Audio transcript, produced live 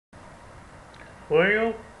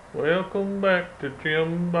Well, welcome back to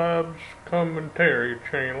Jim Bob's Commentary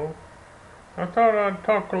channel. I thought I'd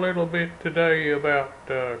talk a little bit today about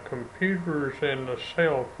computers and the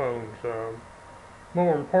cell phones.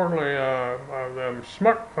 More importantly, them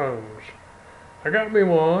smartphones. I got me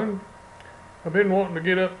one. I've been wanting to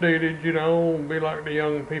get updated, be like the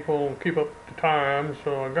young people and keep up with the times.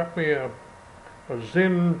 So I got me a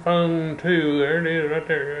Zenfone 2. There it is, right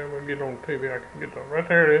there. I'm gonna get on TV. I can get that. Right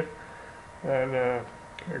there it is. And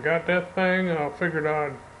I got that thing. I figured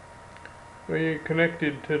I'd be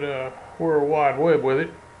connected to the World Wide Web with it.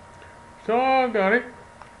 So I got it.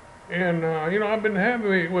 And, I've been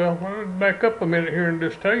having, I'll back up a minute here and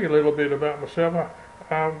just tell you a little bit about myself.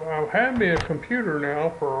 I've had me a computer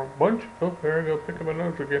now for a bunch, there I go, picking my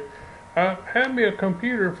nose again. I've had me a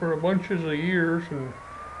computer for a bunches of years and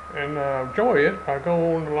enjoy it. I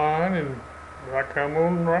go online and like I'm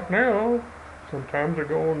on right now. Sometimes I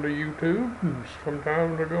go on to YouTube, and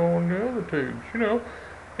sometimes I go on the other tubes,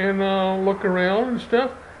 and look around and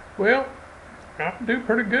stuff. Well, I do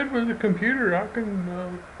pretty good with the computer. I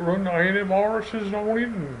can run the antiviruses on it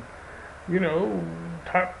and,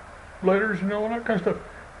 type letters and all that kind of stuff.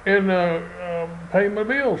 And pay my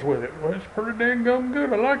bills with it. Well, it's pretty dang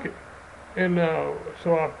good. I like it. And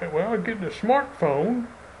so I'd get the smartphone.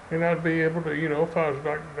 And I'd be able to, if I was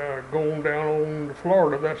like going down on to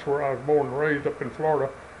Florida, that's where I was born and raised, up in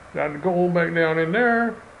Florida. I'd go on back down in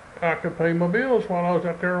there. I could pay my bills while I was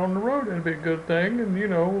out there on the road. That'd be a good thing.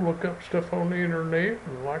 And, look up stuff on the internet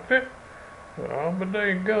and like that. But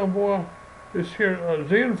dang gum, boy, this here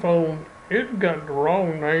Zenfone, it got the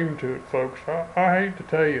wrong name to it, folks. I hate to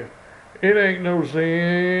tell you. It ain't no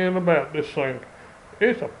Zen about this thing.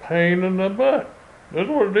 It's a pain in the butt. That's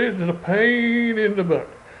what it is. It's a pain in the butt.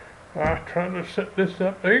 I tried to set this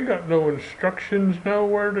up. They ain't got no instructions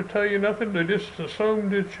nowhere to tell you nothing. They just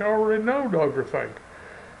assumed that you already know everything.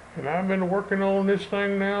 And I've been working on this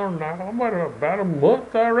thing now about a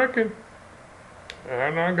month, I reckon.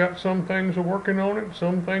 And I got some things are working on it,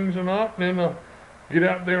 some things are not. And then get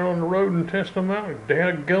out there on the road and test them out. And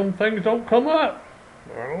dadgum things don't come up.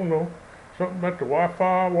 I don't know. Something about the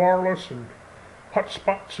Wi-Fi, wireless, and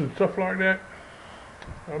hotspots and stuff like that.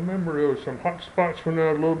 I remember there was some hot spots when I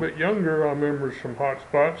was a little bit younger. I remember some hot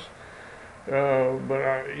spots,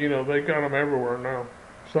 but they got them everywhere now.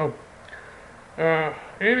 So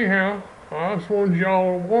anyhow, I just wanted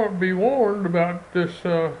y'all to be warned about this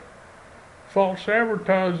false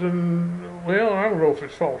advertising. Well, I don't know if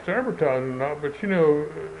it's false advertising or not, but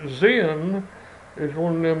Zen is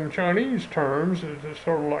one of them Chinese terms. It's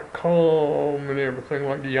sort of like calm and everything,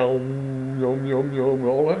 like yum, yum, yum, yum,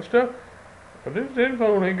 all that stuff. But this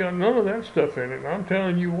Zenfone ain't got none of that stuff in it. And I'm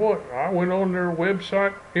telling you what, I went on their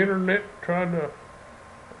website, internet, tried to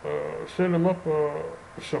send them up a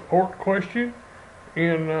support question,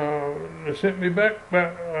 and they sent me back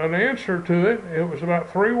about an answer to it. It was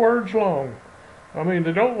about 3 words long. I mean,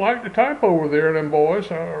 they don't like to type over there, them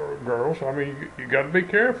boys or girls. I mean, you got to be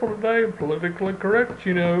careful today, politically correct.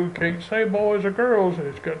 You can't say boys or girls.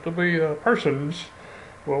 It's got to be persons.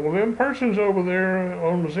 Well, with them persons over there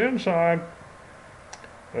on the Zen side,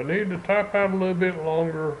 I need to type out a little bit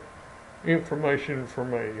longer information for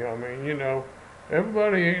me. I mean,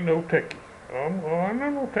 everybody ain't no techie. I'm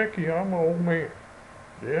not no techie. I'm an old man.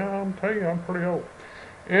 Yeah, I'm telling you, I'm pretty old.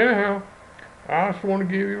 Anyhow, I just want to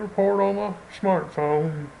give you a report on my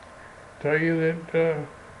smartphone. Tell you that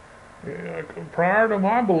prior to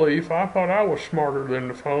my belief, I thought I was smarter than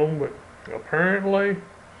the phone, but apparently,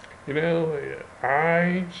 I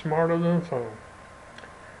ain't smarter than the phone.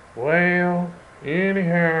 Well,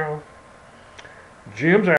 anyhow, Jim's out.